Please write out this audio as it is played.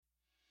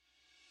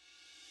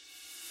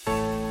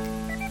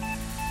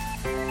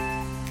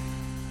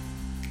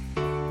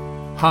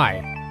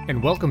Hi,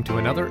 and welcome to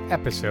another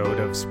episode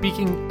of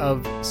Speaking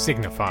of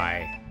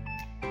Signify.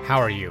 How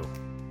are you?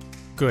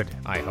 Good,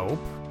 I hope.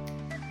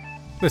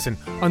 Listen,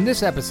 on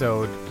this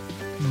episode,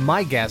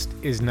 my guest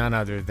is none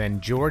other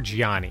than George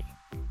Jani,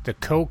 the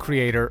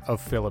co-creator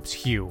of Philips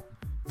Hue.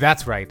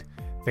 That's right,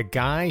 the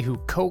guy who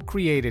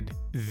co-created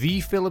the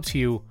Philips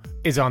Hue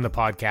is on the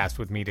podcast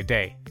with me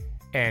today.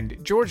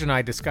 And George and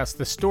I discuss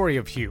the story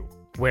of Hue,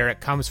 where it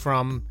comes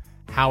from,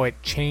 how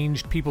it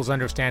changed people's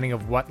understanding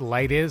of what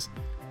light is,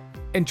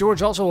 and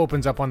George also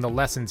opens up on the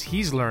lessons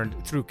he's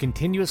learned through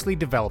continuously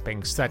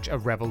developing such a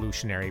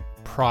revolutionary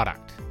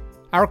product.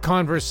 Our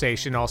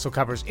conversation also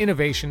covers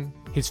innovation,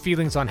 his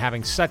feelings on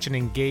having such an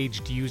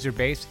engaged user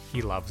base,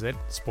 he loves it,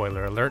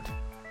 spoiler alert,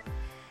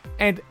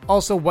 and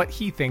also what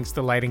he thinks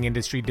the lighting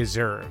industry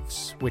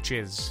deserves, which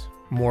is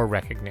more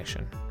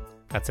recognition.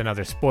 That's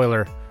another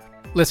spoiler.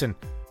 Listen,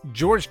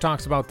 George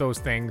talks about those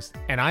things,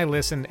 and I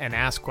listen and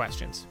ask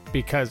questions,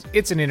 because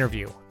it's an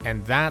interview,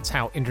 and that's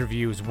how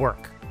interviews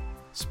work.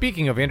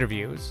 Speaking of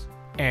interviews,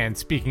 and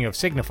speaking of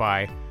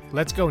Signify,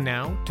 let's go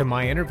now to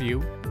my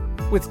interview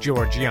with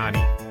George Jani.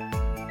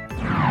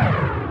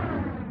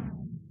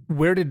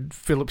 Where did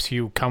Philips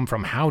Hue come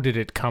from? How did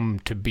it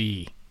come to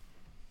be?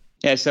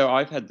 Yeah, so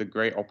I've had the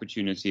great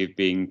opportunity of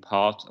being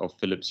part of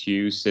Philips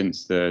Hue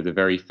since the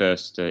very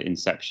first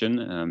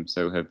inception.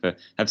 So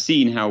have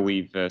seen how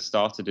we've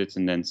started it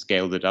and then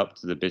scaled it up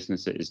to the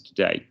business it is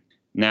today.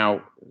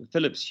 Now,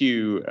 Philips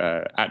Hue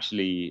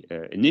actually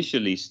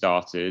initially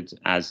started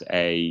as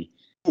a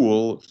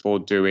tool for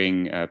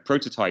doing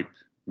prototype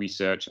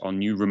research on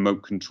new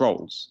remote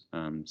controls.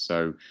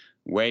 So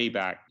way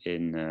back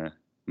in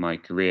my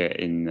career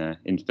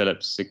in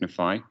Philips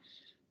Signify,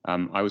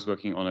 I was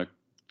working on a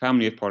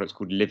family of products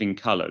called Living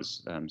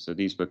Colors. So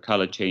these were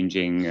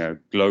color-changing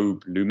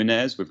globe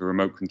luminaires with a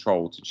remote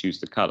control to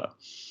choose the color.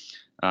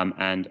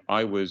 And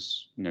I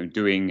was,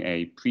 doing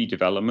a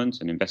pre-development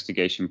and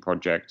investigation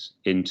project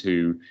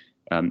into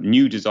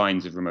new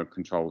designs of remote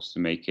controls to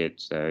make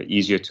it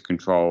easier to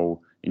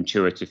control,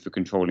 intuitive for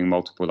controlling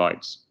multiple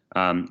lights.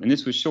 And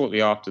this was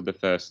shortly after the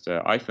first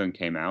iPhone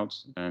came out,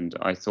 and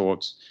I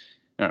thought,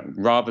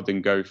 rather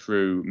than go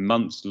through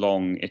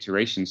months-long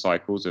iteration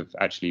cycles of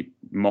actually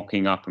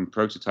mocking up and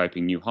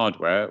prototyping new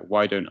hardware,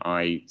 why don't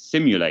I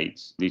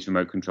simulate these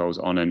remote controls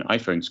on an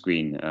iPhone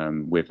screen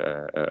with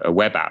a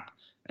web app?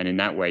 And in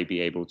that way,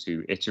 be able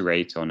to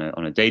iterate on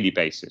a daily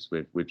basis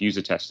with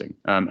user testing.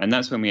 And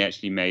that's when we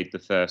actually made the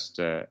first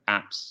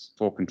apps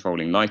for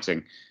controlling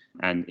lighting.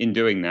 And in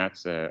doing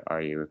that,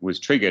 I was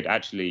triggered,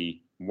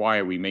 actually, why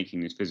are we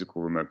making these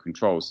physical remote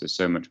controls? There's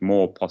so much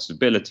more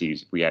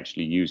possibilities if we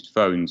actually used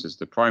phones as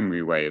the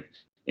primary way of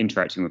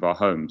interacting with our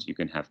homes. You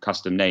can have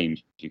custom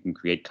names, you can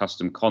create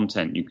custom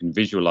content, you can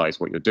visualize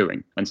what you're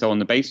doing. And so on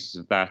the basis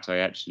of that, I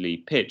actually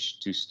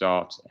pitched to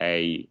start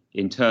a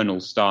internal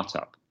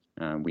startup.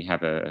 We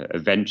have a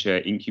venture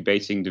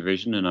incubating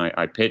division, and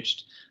I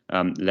pitched,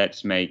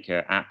 let's make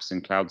apps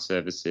and cloud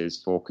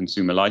services for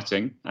consumer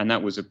lighting, and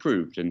that was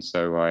approved. And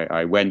so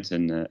I went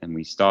and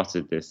we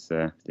started this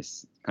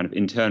kind of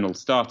internal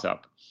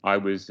startup. I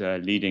was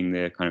leading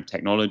the kind of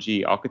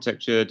technology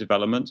architecture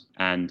development,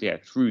 and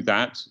through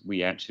that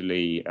we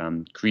actually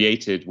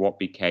created what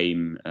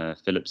became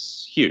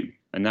Philips Hue,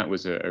 and that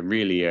was a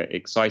really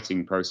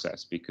exciting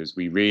process because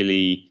we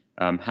really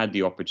had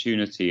the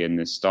opportunity in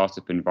this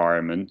startup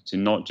environment to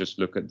not just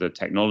look at the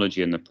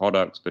technology and the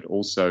products, but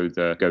also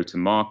the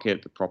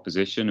go-to-market, the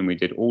proposition. And we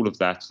did all of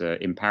that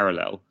in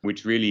parallel,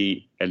 which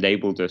really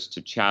enabled us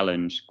to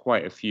challenge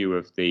quite a few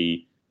of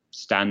the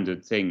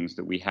standard things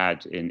that we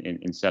had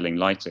in selling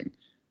lighting.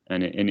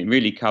 And it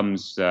really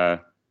comes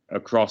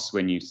across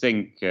when you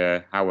think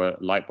how a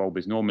light bulb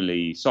is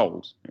normally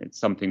sold. It's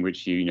something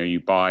which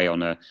you buy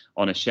on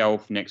a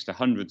shelf next to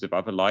hundreds of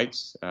other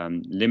lights,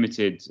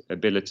 limited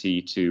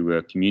ability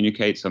to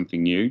communicate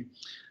something new.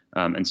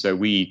 And so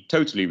we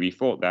totally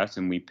rethought that,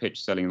 and we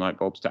pitched selling light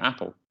bulbs to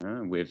Apple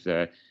with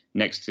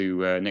next to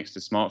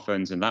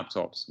smartphones and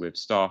laptops, with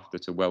staff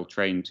that are well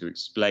trained to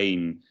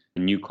explain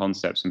new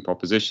concepts and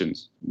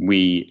propositions.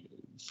 We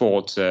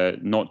thought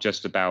not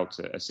just about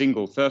a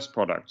single first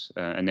product,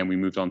 and then we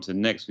moved on to the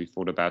next. We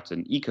thought about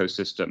an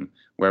ecosystem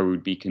where we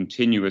would be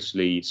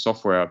continuously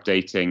software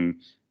updating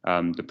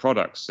the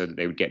products so that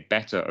they would get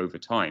better over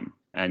time.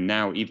 And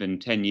now, even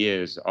 10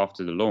 years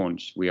after the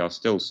launch, we are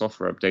still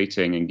software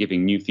updating and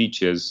giving new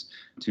features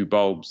to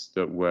bulbs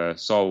that were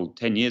sold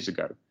 10 years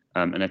ago.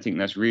 And I think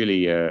that's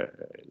really a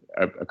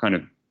kind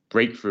of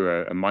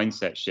breakthrough, a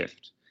mindset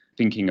shift,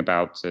 thinking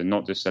about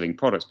not just selling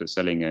products, but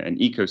selling an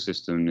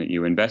ecosystem that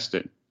you invest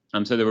in.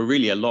 So there were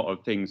really a lot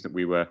of things that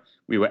we were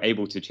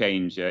able to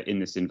change in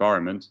this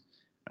environment.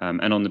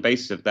 And on the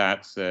basis of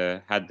that,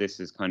 had this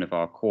as kind of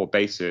our core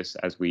basis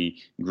as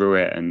we grew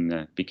it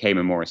and became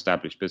a more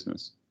established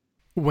business.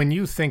 When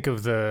you think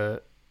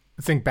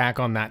back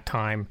on that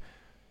time,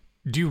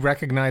 do you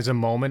recognize a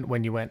moment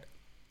when you went,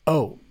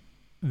 oh,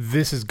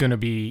 this is going to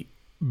be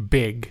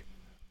big,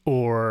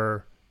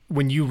 or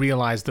when you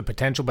realized the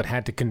potential but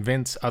had to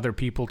convince other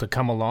people to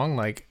come along?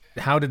 Like,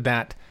 how did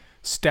that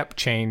step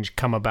change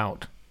come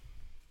about?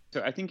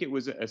 So I think it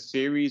was a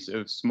series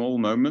of small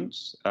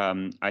moments.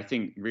 I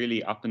think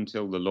really up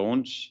until the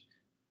launch,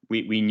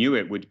 we knew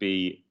it would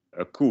be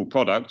a cool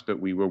product, but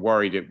we were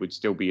worried it would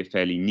still be a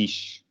fairly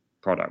niche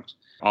product.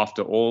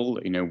 After all,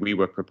 we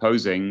were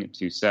proposing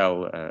to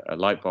sell a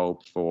light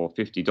bulb for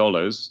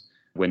 $50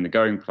 when the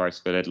going price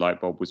for a LED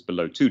light bulb was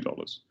below $2.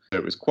 So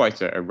it was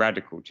quite a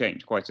radical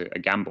change, quite a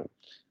gamble.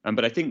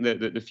 But I think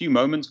that the few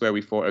moments where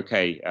we thought,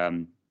 okay,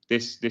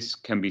 this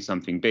can be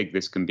something big.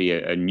 This can be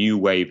a new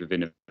wave of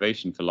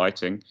innovation for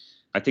lighting.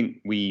 I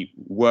think we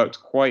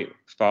worked quite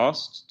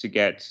fast to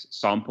get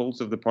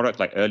samples of the product,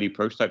 like early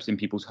prototypes in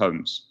people's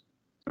homes,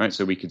 right?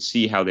 So we could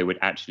see how they would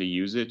actually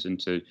use it and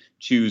to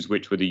choose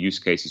which were the use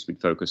cases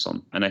we'd focus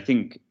on. And I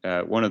think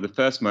one of the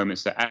first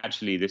moments that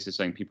actually this is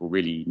something people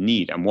really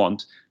need and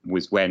want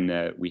was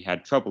when we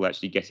had trouble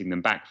actually getting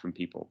them back from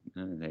people.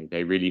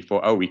 They really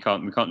thought, oh, we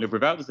can't live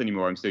without this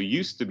anymore. I'm so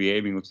used to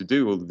being able to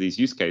do all of these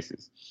use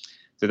cases.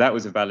 So that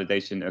was a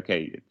validation.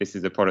 Okay, this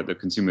is a product that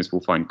consumers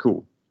will find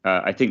cool.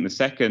 I think the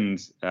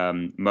second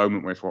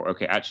moment where I thought,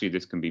 okay, actually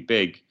this can be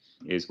big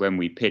is when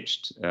we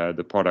pitched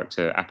the product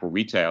to Apple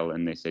Retail,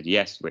 and they said,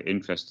 yes, we're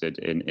interested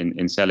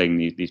in selling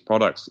these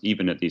products,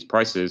 even at these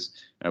prices.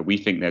 We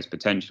think there's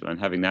potential. And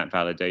having that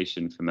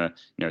validation from a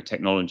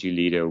technology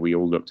leader we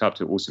all looked up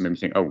to also made me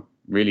think, oh,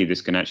 really,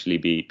 this can actually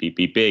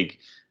be big.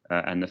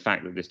 And the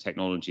fact that this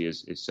technology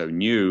is so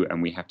new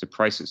and we have to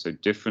price it so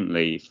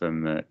differently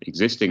from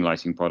existing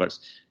lighting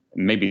products,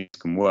 maybe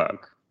this can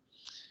work.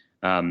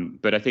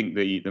 But I think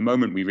the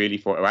moment we really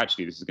thought, oh,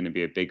 actually, this is going to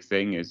be a big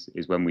thing is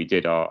when we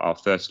did our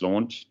first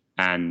launch,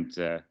 and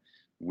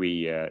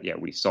we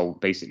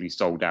basically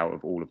sold out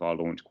of all of our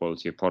launch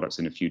quality of products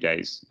in a few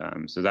days.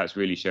 So that's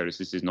really showed us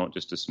this is not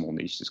just a small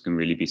niche. This can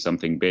really be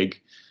something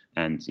big.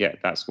 And yeah,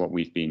 that's what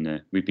we've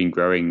been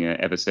growing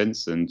ever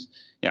since. And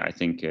yeah, I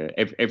think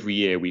every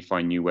year we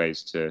find new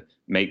ways to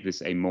make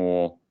this a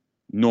more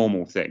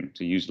normal thing.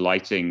 To use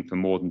lighting for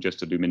more than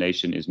just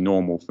illumination is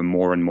normal for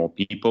more and more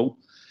people.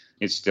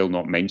 It's still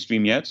not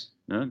mainstream yet,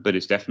 but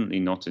it's definitely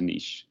not a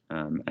niche.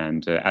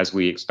 And as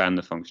we expand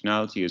the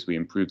functionality, as we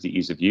improve the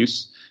ease of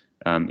use,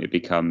 it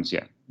becomes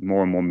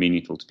more and more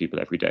meaningful to people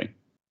every day.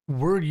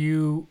 Were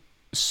you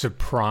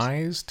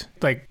surprised?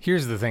 Like,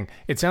 here's the thing.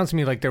 It sounds to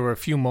me like there were a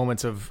few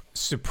moments of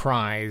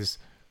surprise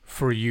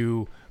for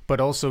you, but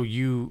also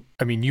you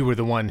were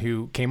the one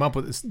who came up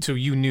with this, so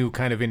you knew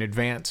kind of in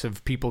advance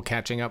of people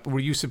catching up. Were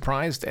you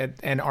surprised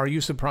and are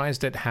you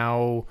surprised at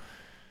how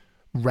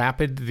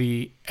rapid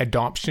the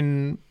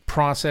adoption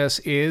process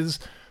is?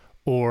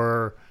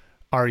 Or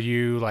are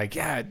you like,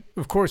 yeah,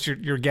 of course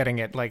you're getting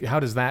it? Like,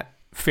 how does that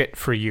fit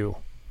for you?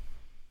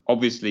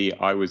 Obviously,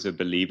 I was a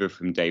believer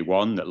from day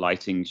one that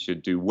lighting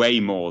should do way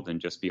more than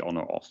just be on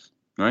or off,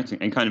 right?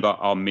 And kind of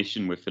our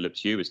mission with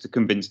Philips Hue is to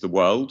convince the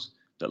world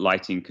that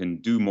lighting can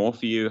do more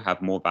for you,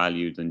 have more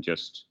value than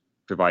just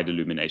provide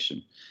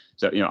illumination.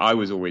 So, I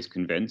was always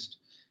convinced.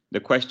 The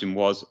question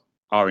was,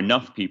 are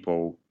enough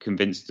people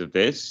convinced of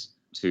this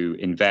to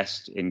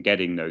invest in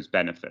getting those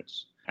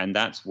benefits? And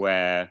that's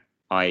where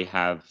I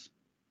have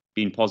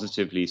been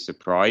positively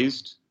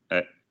surprised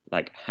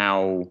at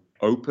how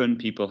open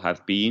people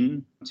have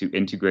been to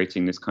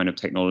integrating this kind of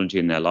technology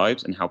in their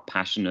lives, and how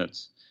passionate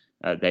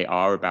they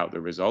are about the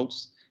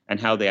results, and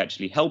how they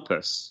actually help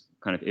us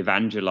kind of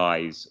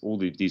evangelize all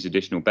these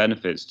additional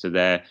benefits to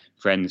their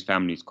friends,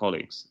 families,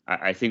 colleagues.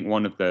 I think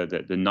one of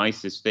the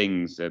nicest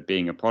things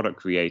being a product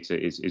creator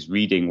is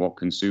reading what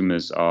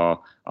consumers are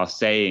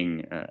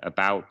saying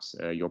about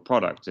your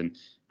product. And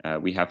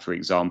we have, for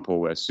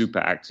example, a super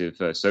active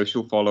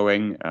social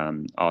following.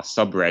 Our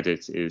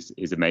subreddit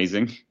is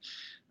amazing,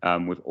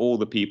 with all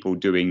the people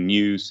doing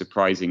new,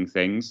 surprising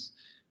things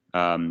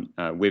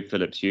with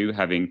Philips Hue,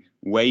 having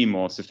way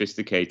more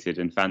sophisticated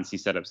and fancy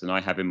setups than I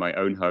have in my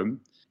own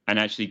home, and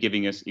actually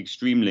giving us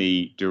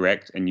extremely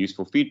direct and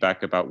useful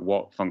feedback about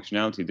what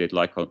functionality they'd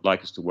like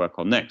us to work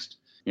on next.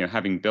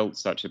 Having built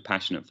such a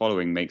passionate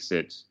following makes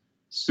it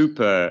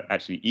super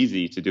actually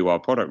easy to do our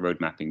product road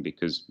mapping,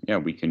 because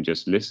we can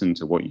just listen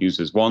to what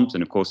users want,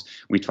 and of course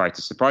we try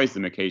to surprise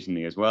them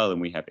occasionally as well,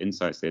 and we have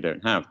insights they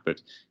don't have.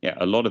 But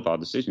a lot of our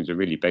decisions are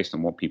really based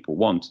on what people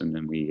want, and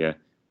then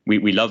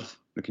we love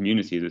the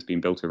community that's been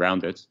built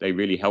around it. They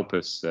really help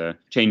us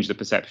change the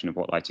perception of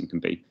what lighting can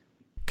be.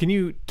 Can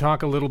you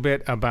talk a little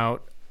bit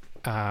about,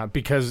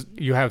 because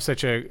you have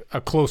such a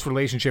close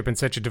relationship and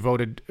such a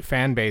devoted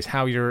fan base,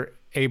 how you're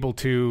able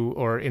to,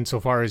 or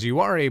insofar as you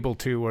are able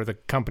to, or the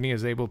company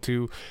is able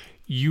to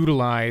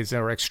utilize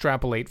or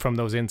extrapolate from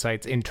those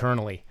insights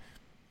internally?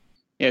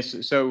 Yes,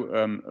 so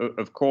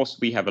of course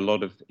we have a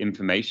lot of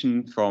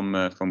information from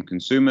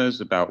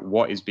consumers about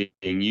what is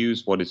being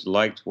used, what is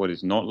liked, what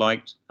is not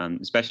liked,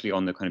 especially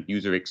on the kind of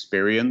user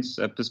experience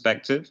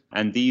perspective.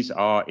 And these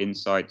are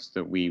insights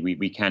that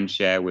we can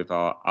share with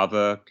our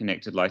other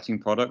connected lighting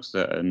products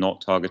that are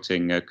not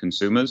targeting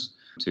consumers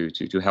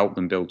to help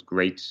them build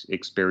great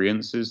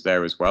experiences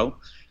there as well.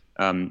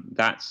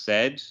 That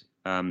said,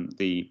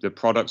 the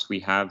products we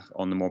have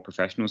on the more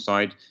professional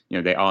side,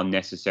 they are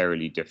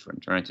necessarily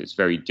different, right? It's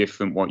very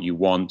different what you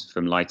want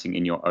from lighting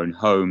in your own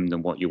home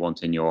than what you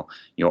want in your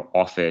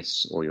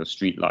office or your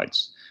street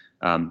lights.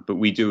 But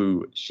we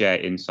do share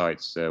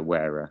insights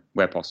where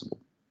possible.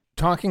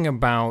 Talking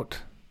about,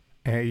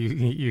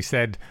 you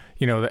said,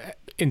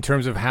 in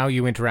terms of how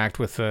you interact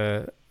with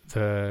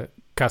the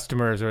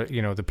customers or,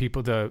 the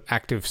people, the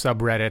active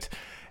subreddit,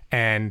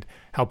 and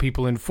how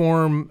people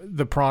inform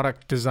the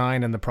product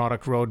design and the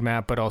product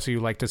roadmap, but also you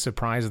like to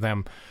surprise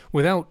them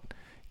without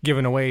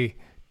giving away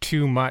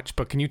too much.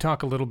 But can you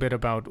talk a little bit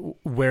about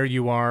where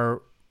you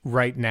are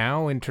right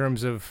now in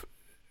terms of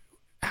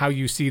how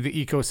you see the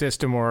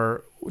ecosystem,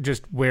 or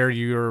just where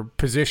you're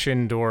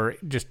positioned, or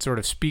just sort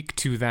of speak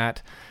to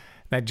that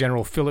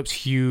general Philips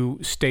Hue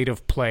state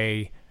of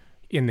play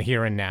in the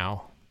here and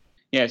now?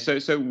 Yeah,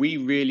 so we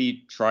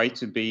really try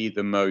to be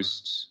the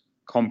most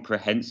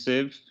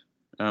comprehensive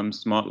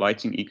smart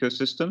lighting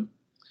ecosystem,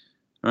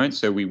 right?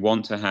 So we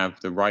want to have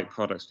the right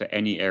products for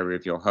any area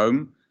of your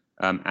home,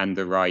 and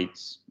the right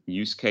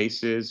use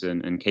cases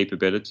and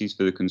capabilities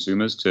for the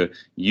consumers to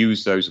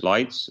use those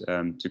lights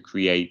to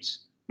create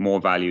more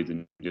value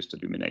than just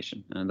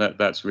illumination. And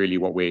that's really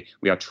what we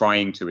are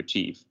trying to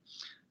achieve.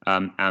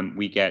 And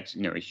we get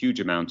a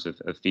huge amount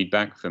of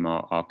feedback from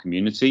our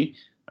community,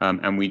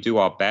 and we do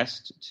our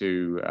best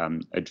to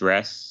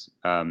address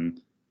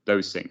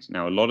those things.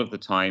 Now, a lot of the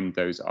time,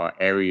 those are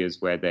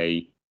areas where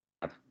they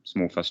have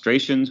small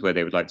frustrations, where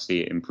they would like to see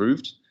it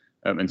improved.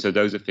 And so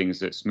those are things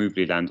that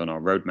smoothly land on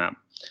our roadmap.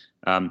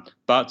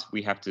 But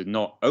we have to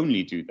not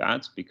only do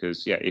that,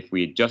 because if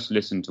we had just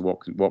listened to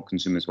what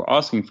consumers were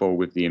asking for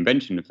with the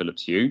invention of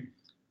Philips Hue,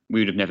 we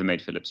would have never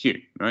made Philips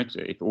Hue, right?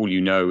 If all you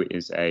know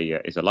is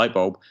a light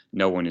bulb,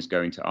 no one is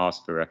going to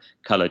ask for a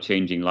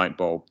color-changing light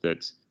bulb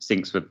that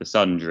syncs with the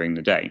sun during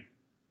the day,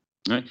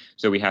 right?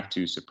 So we have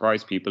to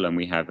surprise people, and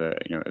we have a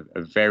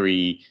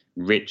very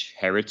rich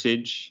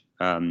heritage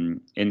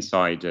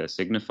inside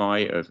Signify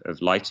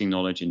of lighting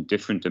knowledge in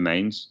different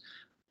domains.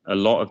 A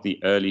lot of the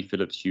early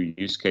Philips Hue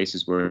use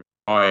cases were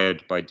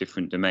inspired by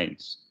different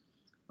domains.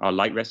 Our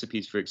light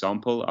recipes, for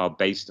example, are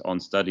based on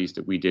studies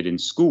that we did in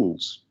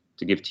schools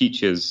to give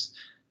teachers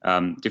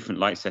different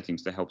light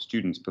settings to help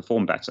students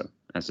perform better,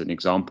 as an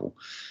example.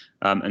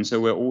 And so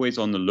we're always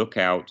on the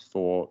lookout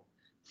for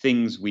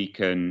things we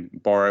can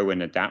borrow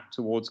and adapt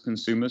towards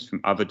consumers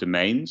from other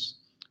domains,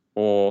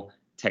 or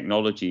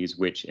technologies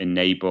which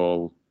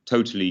enable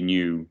totally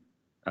new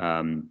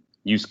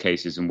use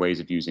cases and ways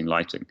of using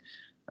lighting.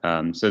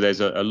 So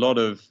there's a lot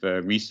of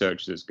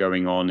research that's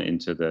going on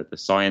into the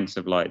science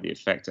of light, the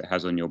effect it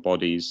has on your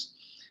bodies,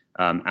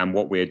 and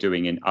what we're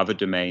doing in other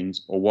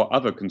domains, or what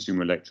other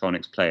consumer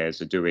electronics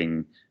players are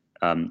doing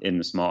in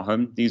the smart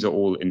home. These are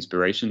all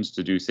inspirations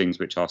to do things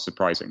which are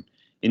surprising.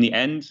 In the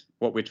end,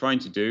 what we're trying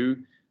to do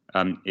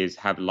is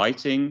have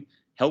lighting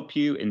help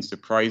you in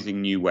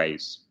surprising new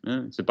ways.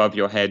 It's above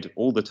your head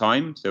all the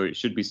time, so it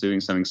should be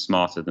doing something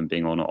smarter than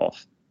being on or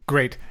off.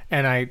 Great.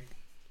 And I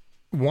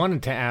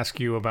wanted to ask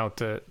you about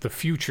the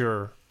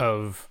future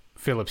of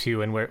Philips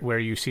Hue and where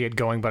you see it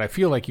going, but I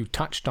feel like you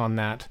touched on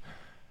that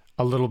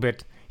a little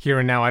bit here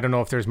and now. I don't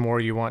know if there's more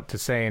you want to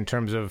say in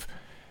terms of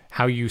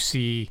how you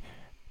see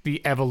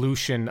the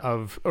evolution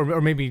of,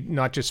 or maybe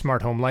not just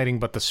smart home lighting,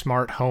 but the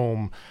smart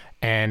home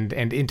and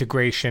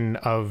integration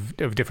of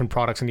different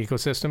products and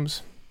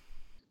ecosystems.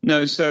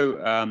 No, so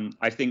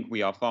I think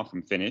we are far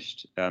from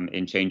finished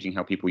in changing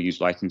how people use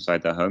light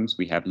inside their homes.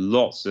 We have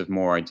lots of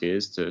more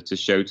ideas to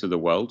show to the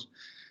world.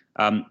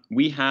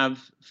 We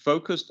have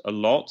focused a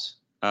lot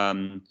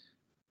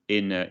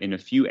in a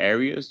few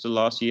areas the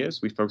last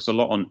years. We focused a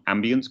lot on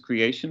ambience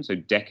creation, so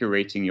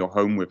decorating your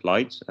home with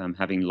light,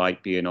 having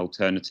light be an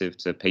alternative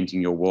to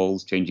painting your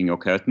walls, changing your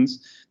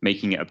curtains,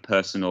 making it a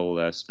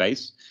personal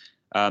space.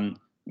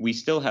 We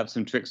still have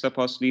some tricks up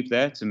our sleeve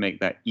there to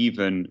make that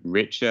even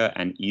richer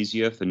and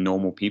easier for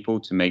normal people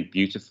to make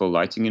beautiful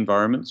lighting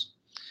environments.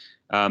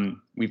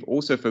 We've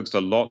also focused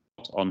a lot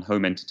on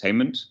home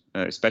entertainment,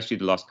 especially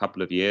the last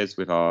couple of years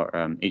with our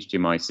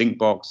HDMI sync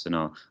box and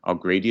our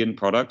gradient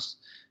products.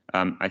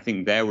 I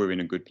think there we're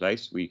in a good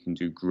place. We can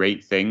do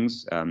great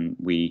things.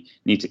 We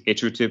need to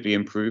iteratively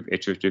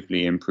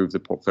improve the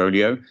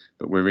portfolio,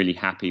 but we're really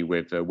happy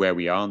with where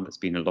we are. And that's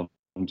been a long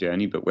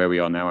journey, but where we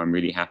are now, I'm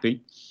really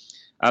happy.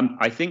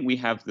 I think we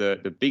have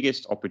the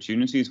biggest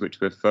opportunities,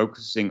 which we're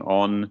focusing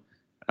on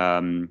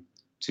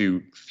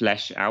to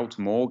flesh out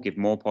more, give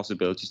more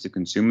possibilities to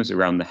consumers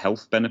around the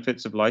health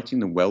benefits of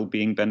lighting, the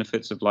well-being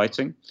benefits of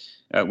lighting.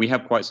 We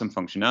have quite some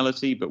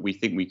functionality, but we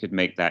think we could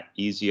make that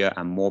easier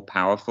and more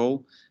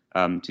powerful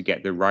to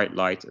get the right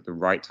light at the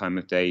right time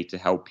of day to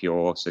help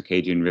your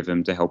circadian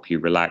rhythm, to help you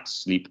relax,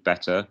 sleep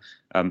better,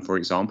 for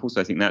example.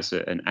 So I think that's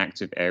an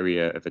active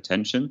area of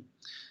attention.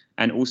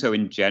 And also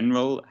in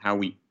general, how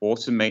we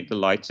automate the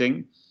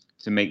lighting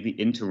to make the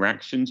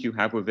interactions you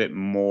have with it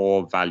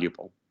more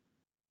valuable.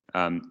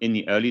 In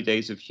the early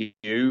days of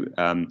Hue,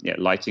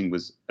 lighting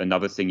was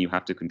another thing you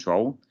have to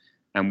control.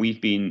 And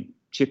we've been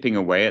chipping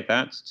away at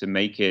that to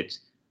make it,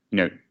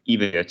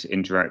 easier to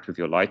interact with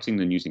your lighting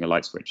than using a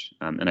light switch.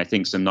 And I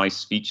think some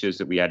nice features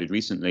that we added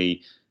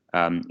recently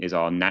is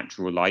our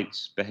natural light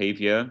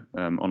behavior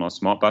on our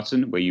smart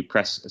button, where you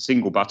press a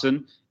single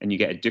button and you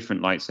get a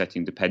different light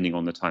setting depending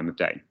on the time of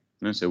day.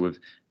 And so with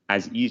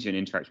as easy an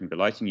interaction with the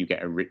lighting, you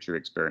get a richer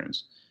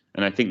experience.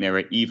 And I think there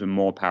are even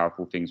more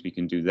powerful things we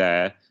can do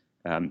there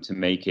to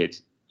make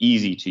it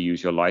easy to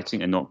use your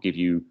lighting and not give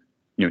you,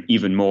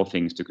 even more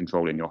things to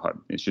control in your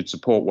home. It should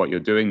support what you're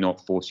doing,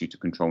 not force you to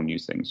control new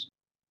things.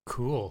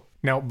 Cool.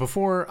 Now,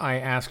 before I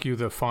ask you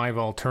the 5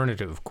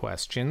 alternative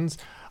questions,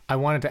 I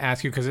wanted to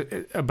ask you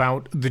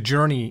about the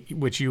journey,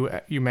 which you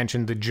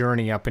mentioned the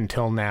journey up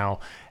until now,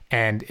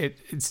 and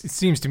it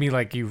seems to me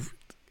like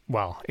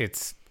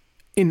it's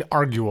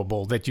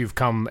inarguable that you've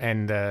come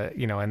and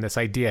this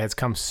idea has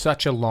come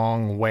such a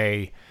long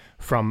way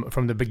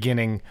from the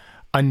beginning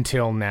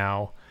until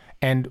now.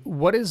 And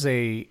what is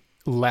a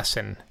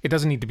lesson? It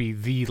doesn't need to be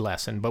the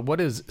lesson, but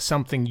what is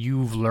something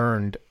you've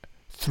learned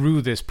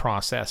through this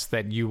process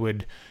that you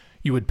would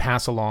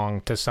pass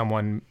along to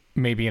someone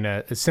maybe in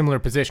a similar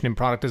position in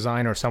product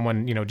design, or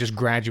someone, just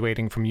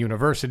graduating from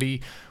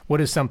university?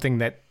 What is something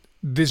that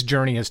this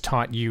journey has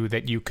taught you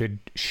that you could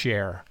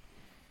share?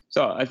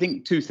 So I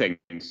think 2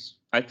 things.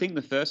 I think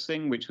the first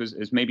thing, which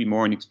is maybe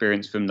more an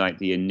experience from like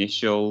the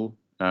initial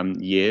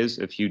years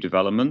of Hue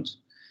development,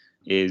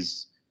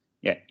 is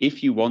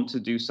if you want to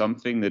do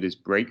something that is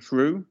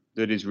breakthrough,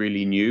 that is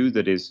really new,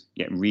 that is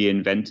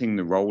reinventing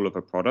the role of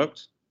a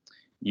product,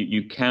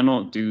 you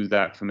cannot do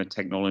that from a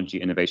technology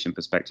innovation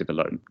perspective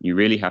alone. You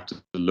really have to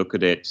look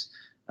at it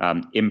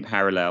in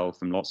parallel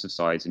from lots of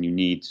sides, and you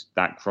need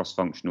that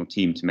cross-functional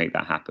team to make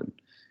that happen.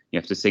 You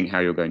have to think how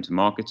you're going to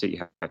market it.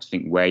 You have to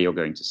think where you're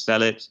going to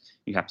sell it.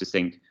 You have to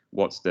think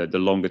what's the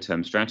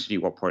longer-term strategy,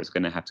 what product's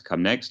going to have to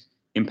come next,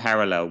 in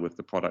parallel with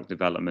the product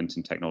development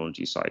and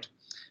technology side.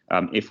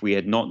 If we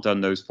had not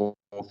done those 4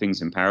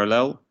 things in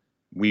parallel,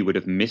 we would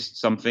have missed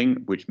something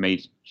which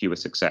made Hue a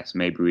success.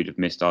 Maybe we'd have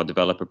missed our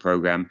developer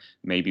program.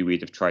 Maybe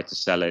we'd have tried to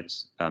sell it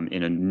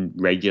in a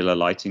regular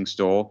lighting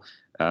store.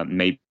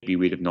 Maybe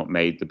we'd have not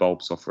made the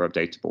bulb software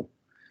updatable.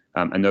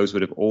 And those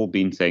would have all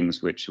been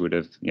things which would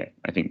have,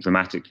 I think,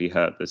 dramatically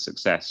hurt the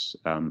success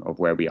of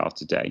where we are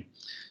today.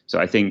 So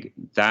I think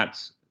that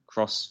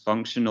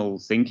cross-functional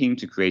thinking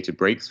to create a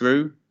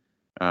breakthrough,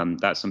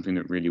 that's something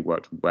that really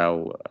worked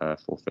well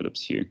for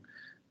Philips Hue.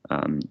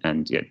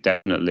 And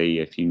definitely,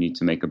 if you need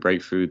to make a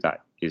breakthrough,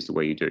 that is the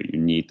way you do it. You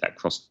need that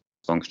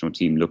cross-functional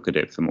team look at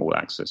it from all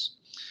axes.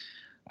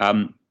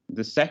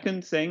 The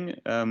second thing,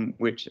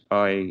 which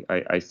I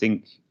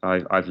think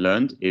I've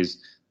learned,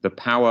 is the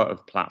power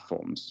of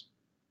platforms.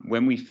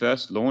 When we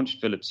first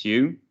launched Philips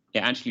Hue, it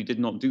actually did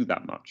not do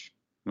that much,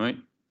 right?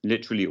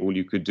 Literally, all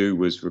you could do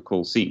was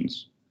recall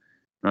scenes,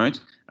 right?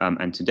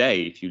 And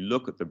today, if you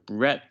look at the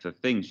breadth of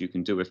things you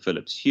can do with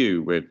Philips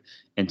Hue, with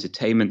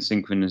entertainment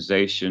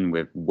synchronization,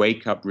 with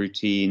wake-up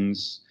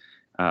routines,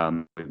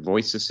 with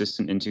voice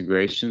assistant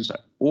integrations,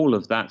 all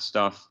of that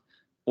stuff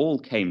all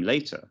came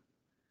later.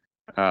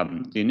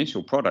 The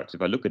initial product,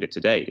 if I look at it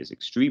today, is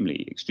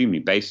extremely, extremely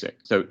basic.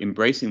 So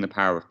embracing the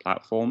power of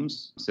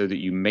platforms so that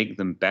you make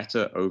them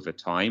better over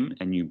time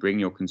and you bring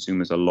your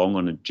consumers along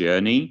on a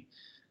journey,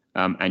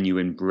 and you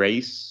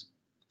embrace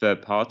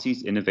third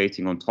parties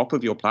innovating on top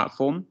of your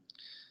platform,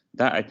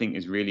 that I think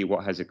is really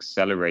what has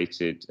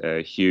accelerated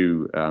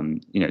Hue,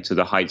 to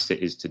the heights it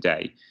is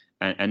today.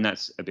 And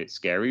that's a bit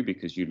scary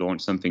because you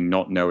launch something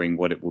not knowing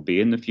what it will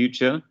be in the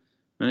future.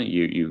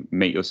 You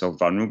make yourself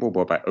vulnerable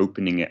by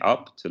opening it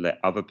up to let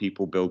other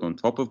people build on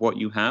top of what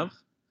you have.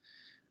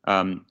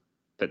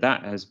 But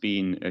that has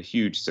been a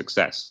huge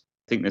success.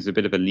 I think there's a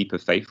bit of a leap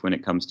of faith when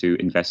it comes to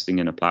investing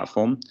in a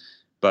platform.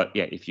 But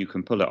if you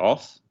can pull it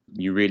off,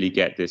 you really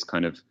get this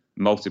kind of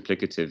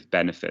multiplicative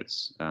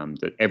benefits,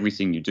 that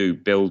everything you do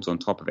builds on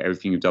top of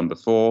everything you've done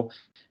before.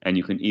 And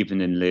you can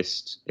even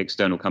enlist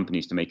external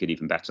companies to make it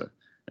even better.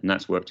 And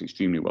that's worked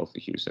extremely well for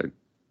Hue. So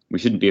we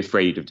shouldn't be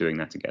afraid of doing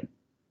that again.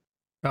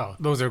 Oh,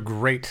 those are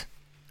great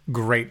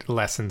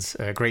lessons,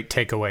 great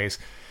takeaways.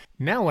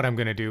 Now what I'm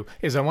going to do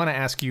is I want to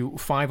ask you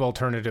 5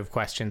 alternative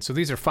questions. So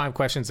these are 5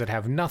 questions that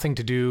have nothing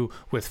to do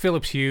with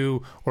Philips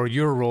Hue or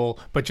your role,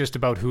 but just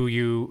about who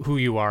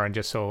you are, and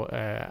just so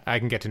I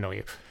can get to know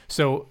you.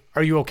 So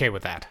are you okay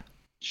with that?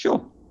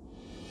 Sure.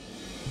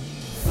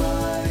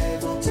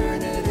 5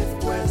 alternative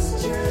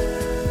questions.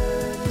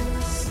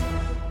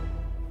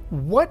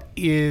 What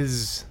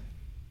is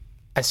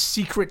a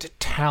secret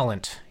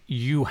talent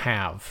you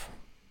have?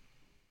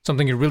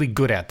 Something you're really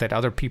good at that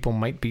other people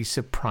might be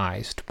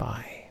surprised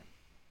by?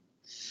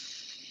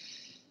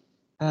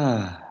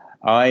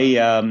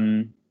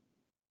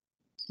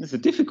 It's a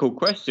difficult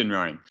question,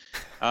 Ryan.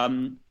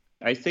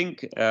 I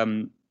think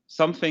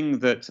something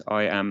that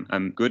I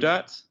am good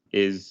at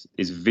is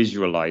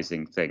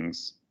visualizing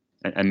things.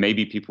 And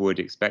maybe people would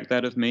expect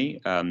that of me,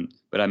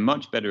 but I'm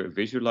much better at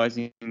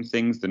visualizing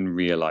things than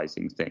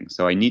realizing things.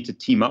 So I need to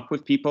team up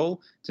with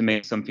people to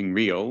make something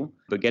real,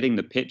 but getting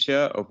the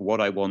picture of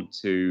what I want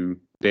to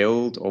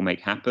build or make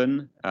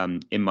happen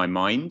in my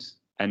mind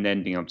and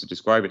then being able to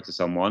describe it to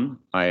someone,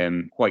 I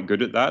am quite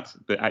good at that.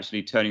 But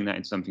actually turning that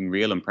into something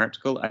real and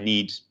practical, I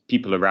need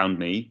people around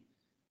me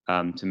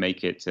to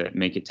make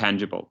it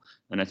tangible.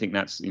 And I think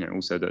that's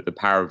also the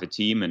power of a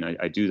team. And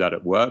I do that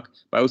at work,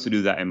 but I also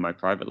do that in my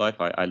private life.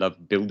 I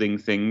love building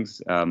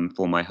things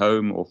for my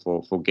home or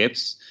for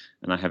gifts.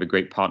 And I have a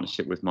great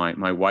partnership with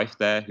my wife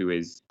there, who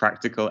is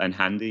practical and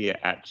handy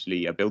at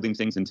building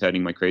things and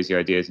turning my crazy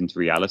ideas into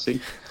reality.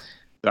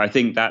 So I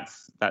think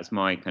that's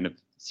my kind of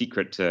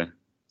secret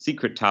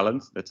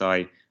talent that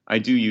I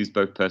do use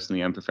both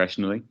personally and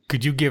professionally.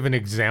 Could you give an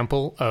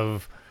example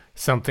of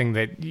something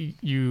that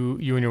you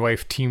and your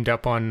wife teamed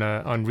up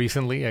on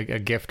recently, a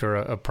gift or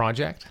a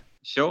project?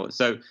 Sure.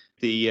 So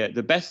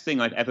the best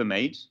thing I've ever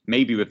made,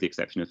 maybe with the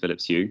exception of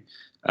Philips Hue,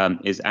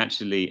 is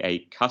actually a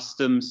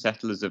custom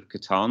Settlers of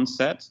Catan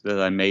set that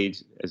I made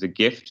as a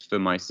gift for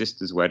my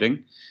sister's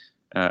wedding.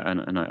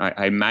 And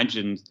I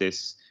imagined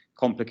this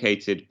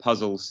complicated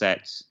puzzle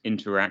set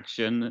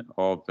interaction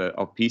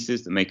of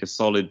pieces that make a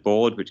solid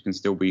board, which can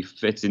still be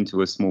fit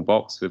into a small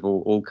box with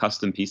all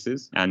custom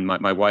pieces. And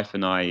my wife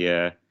and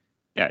I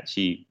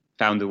she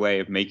found a way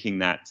of making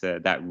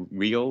that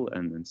real,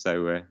 and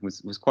so it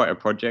was quite a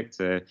project.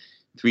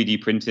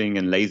 3D printing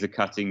and laser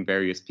cutting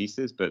various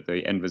pieces, but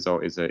the end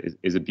result is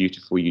a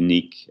beautiful,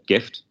 unique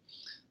gift.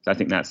 So I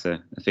think that's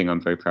a thing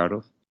I'm very proud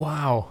of.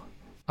 Wow,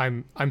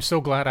 I'm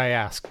so glad I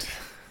asked.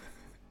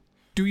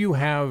 Do you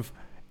have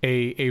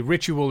a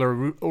ritual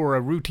or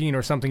a routine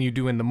or something you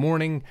do in the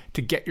morning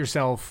to get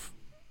yourself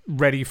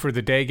ready for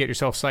the day, get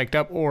yourself psyched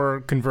up,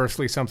 or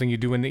conversely something you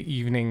do in the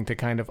evening to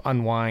kind of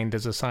unwind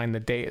as a sign the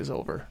day is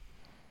over?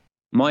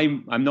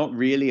 I'm not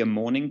really a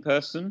morning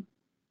person,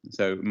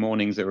 so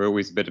mornings are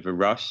always a bit of a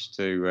rush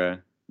to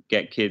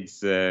get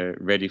kids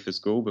ready for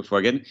school before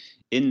I get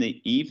in the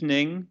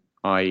evening.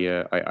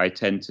 I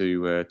tend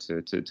to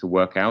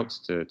work out,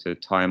 to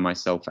tire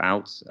myself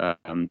out,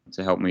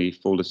 to help me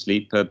fall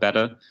asleep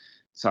better.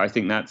 So I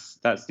think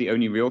that's the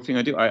only real thing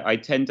I do. I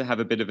tend to have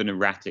a bit of an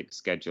erratic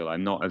schedule.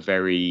 I'm not a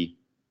very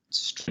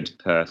strict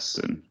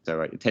person,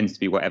 so it tends to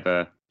be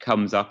whatever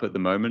comes up at the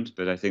moment.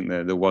 But I think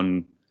the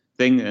one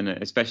thing, and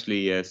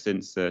especially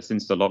since the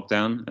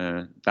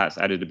lockdown, that's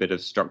added a bit of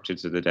structure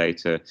to the day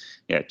to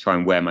try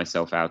and wear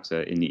myself out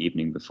in the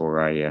evening before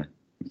I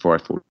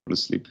fall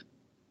asleep.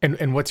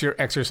 And what's your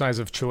exercise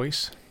of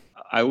choice?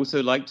 I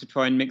also like to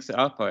try and mix it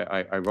up.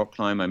 I rock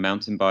climb, I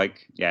mountain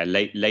bike.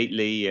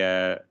 Lately.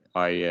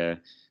 I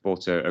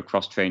bought a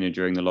cross trainer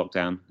during the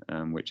lockdown,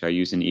 which I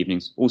use in the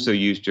evenings. Also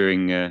used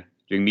during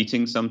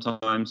meetings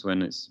sometimes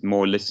when it's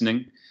more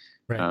listening,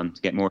 right,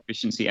 to get more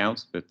efficiency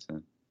out. But it's a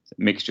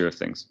mixture of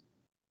things.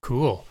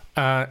 Cool.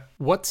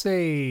 What's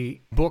a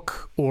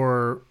book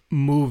or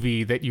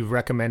movie that you've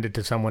recommended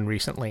to someone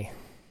recently?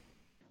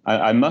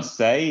 I must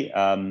say,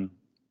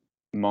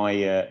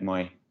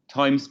 my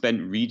time spent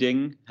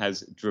reading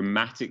has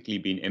dramatically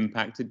been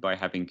impacted by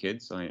having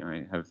kids.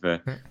 I have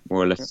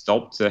more or less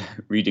stopped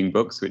reading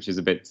books, which is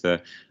a bit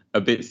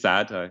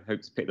sad. I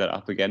hope to pick that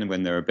up again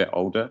when they're a bit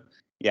older.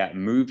 Yeah,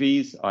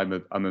 movies. I'm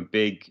a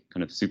big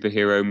kind of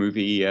superhero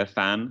movie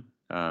fan.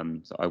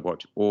 So I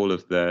watch all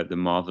of the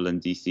Marvel and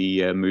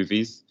DC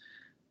movies,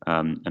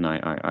 and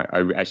I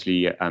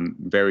actually am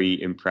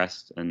very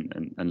impressed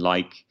and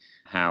like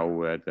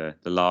how the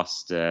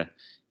last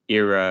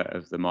era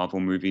of the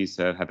Marvel movies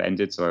have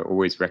ended. So I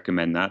always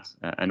recommend that,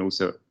 and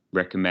also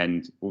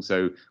recommend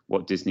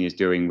what Disney is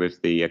doing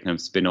with the kind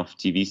of spin-off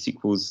TV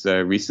sequels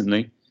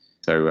recently.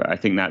 So I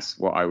think that's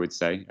what I would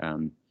say.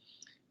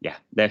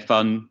 They're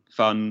fun,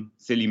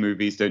 silly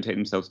movies. Don't take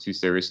themselves too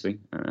seriously,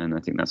 and I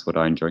think that's what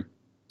I enjoy.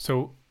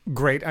 So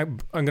great. I'm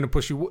going to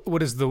push you.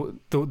 What is the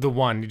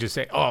one you just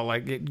say? Oh,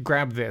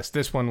 grab this.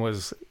 This one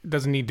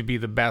doesn't need to be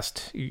the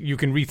best. You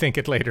can rethink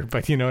it later,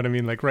 but you know what I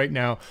mean. Like right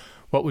now,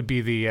 what would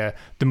be the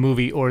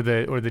movie or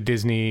the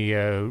Disney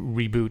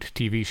reboot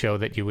TV show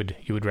that you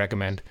would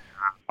recommend?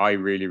 I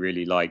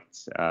really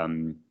liked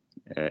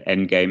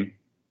Endgame,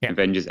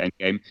 Avengers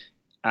Endgame.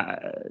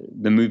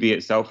 The movie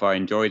itself, I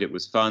enjoyed. It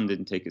was fun.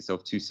 Didn't take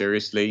itself too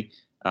seriously,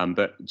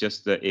 but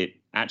just that it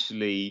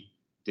actually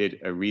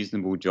did a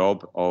reasonable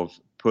job of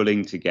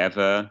pulling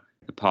together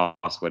the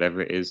past,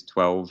 whatever it is,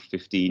 12,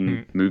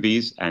 15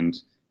 movies, and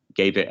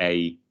gave it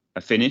a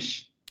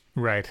finish.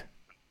 Right.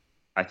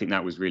 I think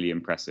that was really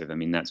impressive. I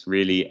mean, that's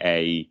really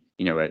a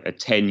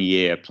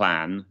 10-year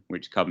plan,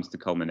 which comes to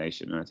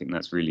culmination. And I think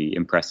that's really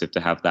impressive to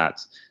have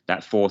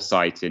that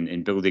foresight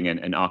in building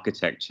an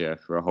architecture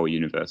for a whole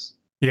universe.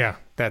 Yeah,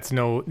 that's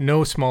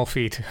no small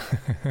feat.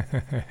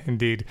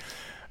 Indeed.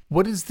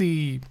 What is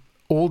the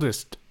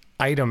oldest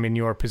item in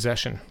your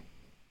possession?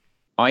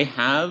 I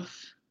have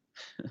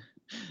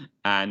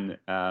an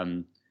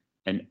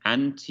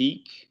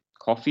antique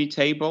coffee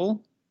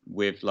table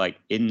with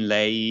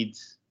inlaid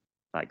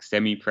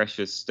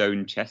semi-precious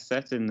stone chess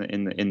set in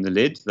the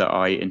lid that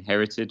I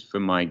inherited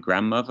from my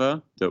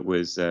grandmother. That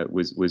was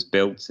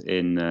built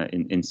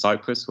in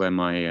Cyprus, where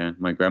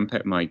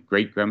my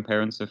great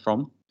grandparents are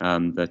from.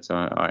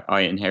 That I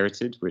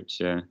inherited,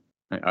 which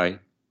I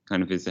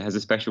kind of has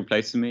a special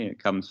place for me.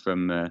 It comes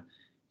from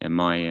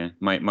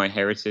my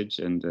heritage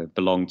and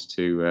belonged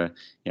to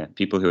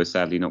people who are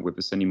sadly not with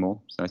us anymore.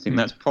 So I think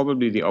that's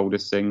probably the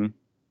oldest thing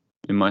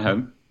in my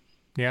home.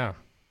 Yeah.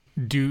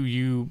 Do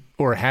you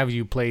or have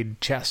you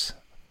played chess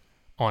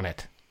on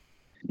it?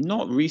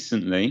 Not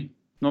recently.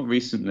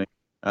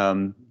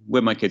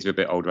 When my kids are a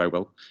bit older, I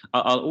will.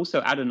 I'll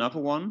also add another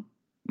one.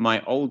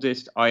 My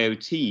oldest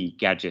IoT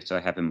gadget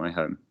I have in my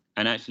home,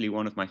 and actually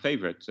one of my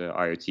favorite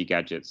IoT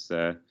gadgets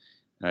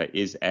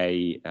is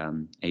a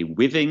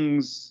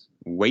Withings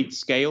weight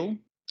scale.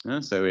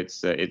 So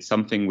it's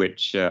something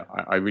which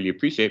I really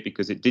appreciate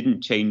because it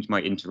didn't change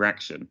my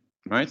interaction.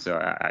 Right, so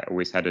I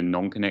always had a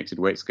non-connected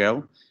weight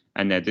scale,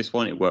 and this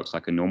one, it works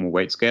like a normal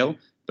weight scale,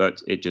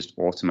 but it just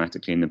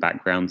automatically in the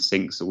background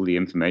syncs all the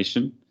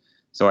information.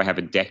 So I have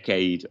a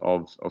decade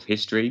of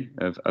history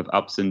of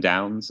ups and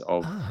downs,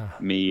 of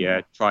me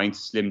trying to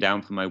slim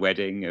down for my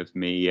wedding, of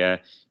me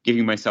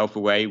giving myself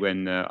away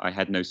when I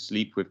had no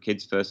sleep with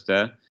kids first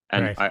there.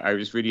 And Right. I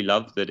just really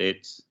love that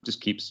it just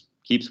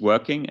keeps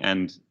working,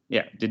 and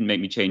it didn't make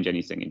me change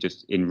anything. It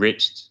just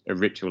enriched a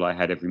ritual I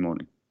had every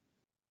morning.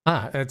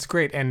 That's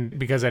great. And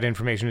because that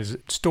information is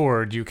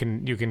stored, you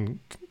can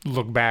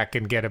look back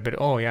and get a bit,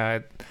 oh yeah,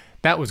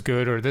 that was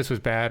good, or this was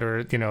bad,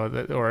 or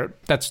or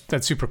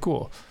that's super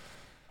cool.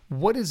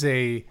 What is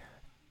a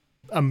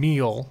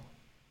meal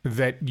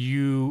that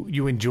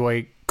you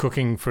enjoy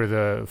cooking for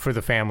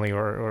the family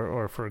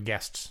or for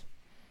guests?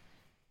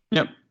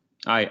 Yep.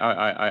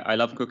 I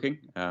love cooking.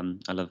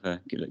 I love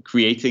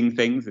creating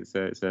things.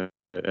 It's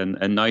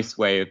a nice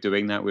way of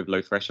doing that with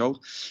low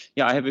threshold.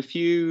 Yeah, I have a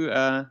few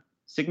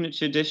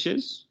signature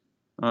dishes.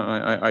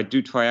 I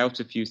do try out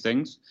a few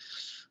things.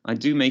 I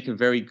do make a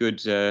very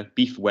good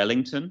beef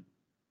Wellington.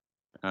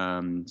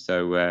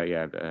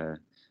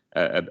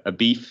 A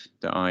beef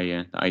that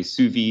I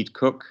sous vide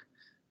cook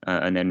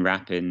and then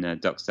wrap in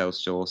ducktail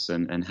sauce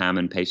and ham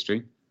and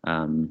pastry.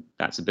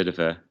 That's a bit of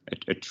a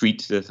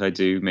treat that I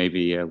do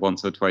maybe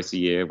once or twice a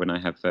year when I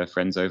have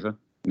friends over.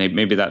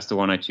 Maybe that's the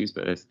one I choose,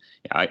 but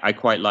I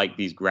quite like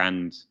these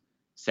grand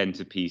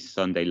centerpiece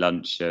Sunday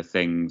lunch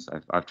things.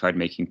 I've tried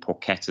making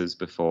porchettas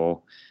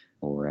before,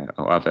 or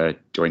other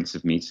joints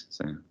of meat.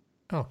 So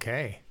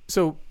Okay,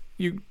 so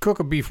you cook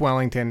a beef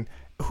Wellington.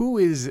 Who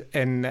is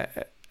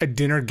a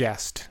dinner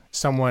guest?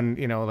 Someone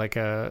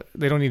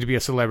they don't need to be a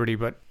celebrity,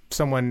 but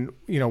someone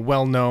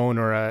well known,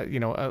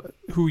 or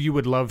who you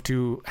would love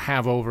to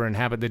have over and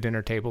have at the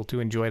dinner table to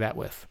enjoy that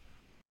with.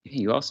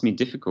 You ask me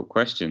difficult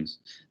questions.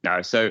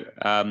 No, so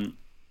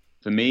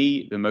for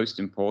me, the most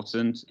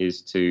important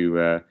is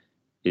to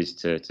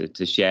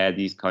share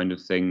these kind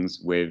of things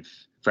with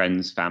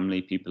friends,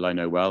 family, people I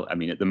know well. I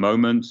mean, at the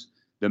moment,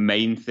 the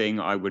main thing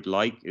I would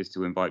like is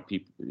to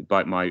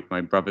invite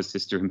my brother,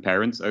 sister, and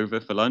parents over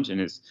for lunch. And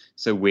it's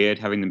so weird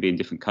having them be in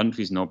different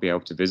countries and not be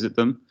able to visit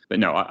them. But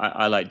no,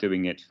 I like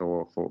doing it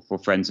for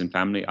friends and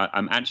family.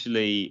 I'm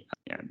actually,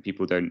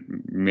 people don't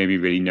maybe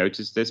really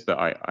notice this, but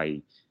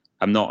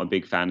I'm not a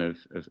big fan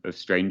of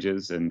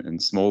strangers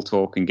and small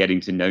talk and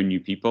getting to know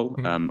new people.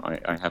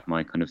 I have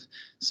my kind of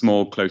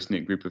small,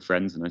 close-knit group of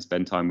friends, and I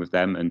spend time with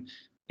them. And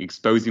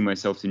exposing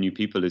myself to new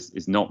people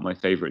is not my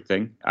favorite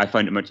thing. I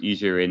find it much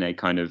easier in a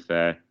kind of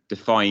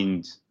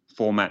defined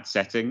format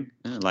setting.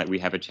 Like we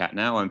have a chat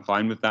now, I'm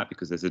fine with that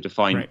because there's a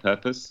defined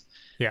purpose.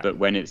 Yeah. But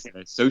when it's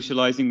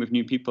socializing with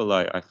new people,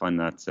 I find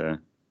that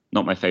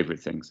not my favorite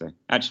thing. So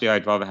actually,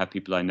 I'd rather have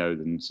people I know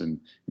than some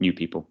new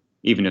people,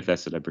 even if they're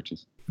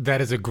celebrities. That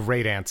is a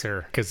great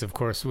answer, because of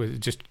course, we're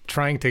just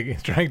trying to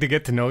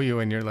get to know you,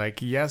 and you're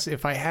like, yes,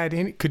 if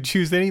I could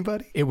choose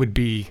anybody, it would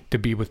be to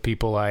be with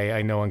people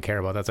I know and care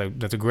about.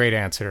 That's a great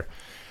answer.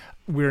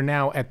 We're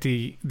now at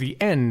the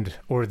end,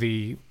 or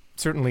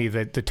certainly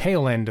the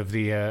tail end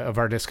of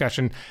our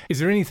discussion. Is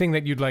there anything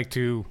that you'd like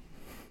to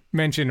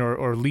mention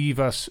or leave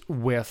us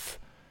with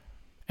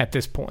at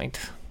this point?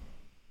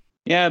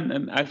 Yeah,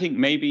 I think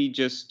maybe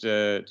just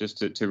to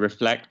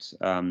reflect,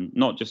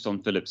 not just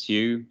on Philips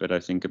Hue, but I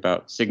think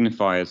about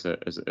Signify as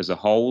a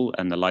whole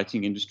and the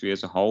lighting industry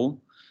as a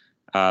whole.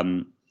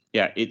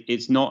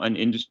 It's not an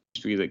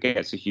industry that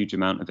gets a huge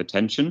amount of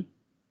attention,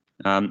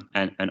 and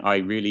I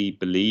really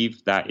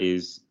believe that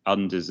is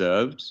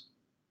undeserved.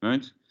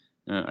 Right?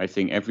 I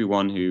think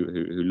everyone who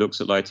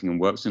looks at lighting and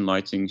works in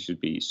lighting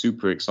should be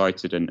super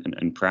excited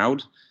and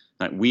proud.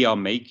 Like, we are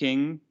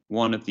making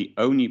one of the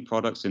only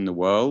products in the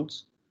world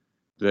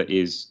that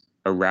is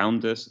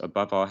around us,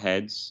 above our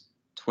heads,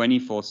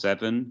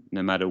 24/7,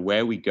 no matter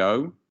where we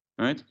go,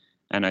 right?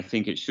 And I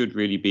think it should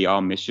really be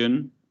our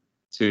mission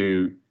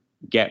to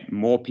get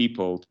more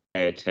people to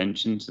pay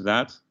attention to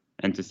that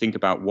and to think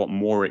about what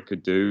more it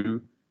could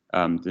do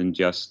than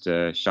just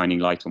shining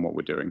light on what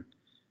we're doing.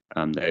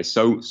 There's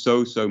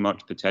so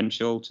much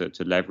potential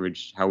to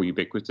leverage how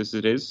ubiquitous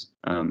it is.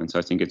 And so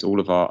I think it's all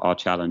of our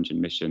challenge and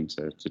mission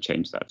to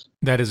change that.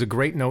 That is a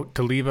great note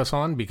to leave us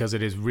on, because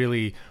it is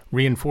really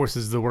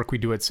reinforces the work we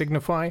do at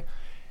Signify.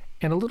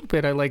 And a little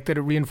bit, I like that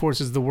it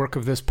reinforces the work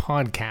of this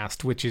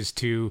podcast, which is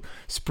to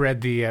spread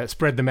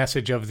the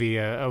message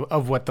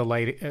of what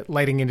the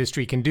lighting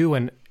industry can do,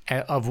 and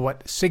of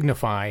what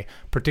Signify,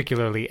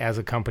 particularly as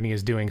a company,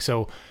 is doing.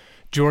 So,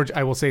 George,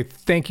 I will say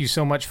thank you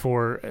so much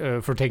for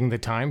taking the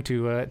time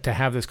to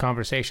have this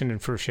conversation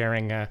and for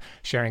sharing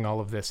all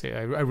of this.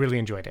 I really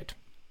enjoyed it.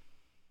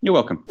 You're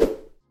welcome.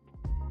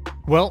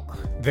 Well,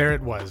 there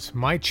it was,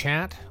 my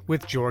chat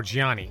with George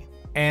Jani.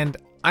 And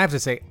I have to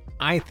say,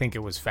 I think it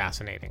was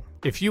fascinating.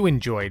 If you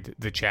enjoyed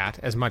the chat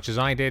as much as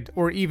I did,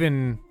 or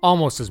even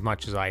almost as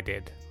much as I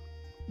did,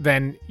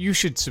 then you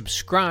should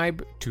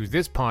subscribe to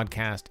this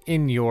podcast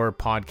in your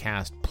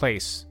podcast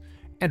place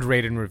and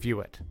rate and review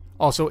it.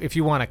 Also, if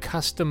you want a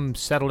custom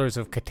Settlers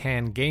of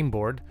Catan game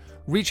board,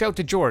 reach out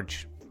to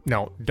George.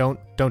 No, don't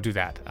do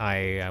that.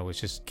 I was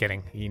just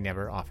kidding. He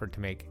never offered to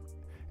make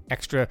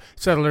extra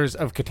Settlers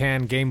of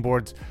Catan game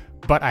boards,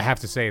 but I have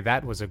to say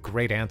that was a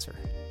great answer.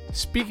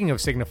 Speaking of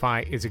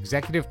Signify is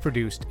executive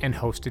produced and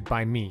hosted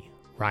by me,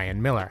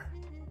 Ryan Miller.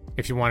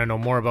 If you want to know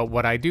more about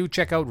what I do,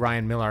 check out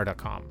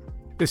ryanmillar.com.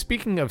 The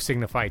Speaking of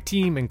Signify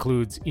team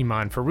includes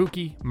Iman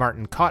Faruqi,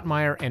 Martin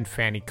Kottmeyer, and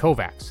Fanny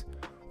Kovacs,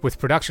 with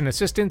production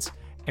assistance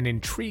and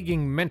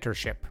intriguing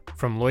mentorship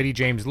from Lloydie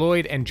James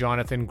Lloyd and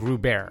Jonathan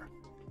Gruber.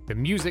 The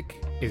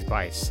music is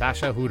by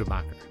Sasha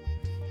Hudemacher.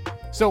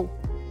 So,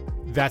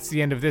 that's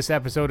the end of this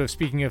episode of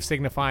Speaking of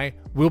Signify.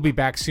 We'll be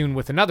back soon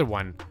with another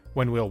one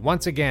when we'll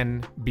once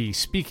again be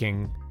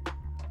speaking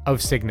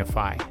of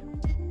Signify.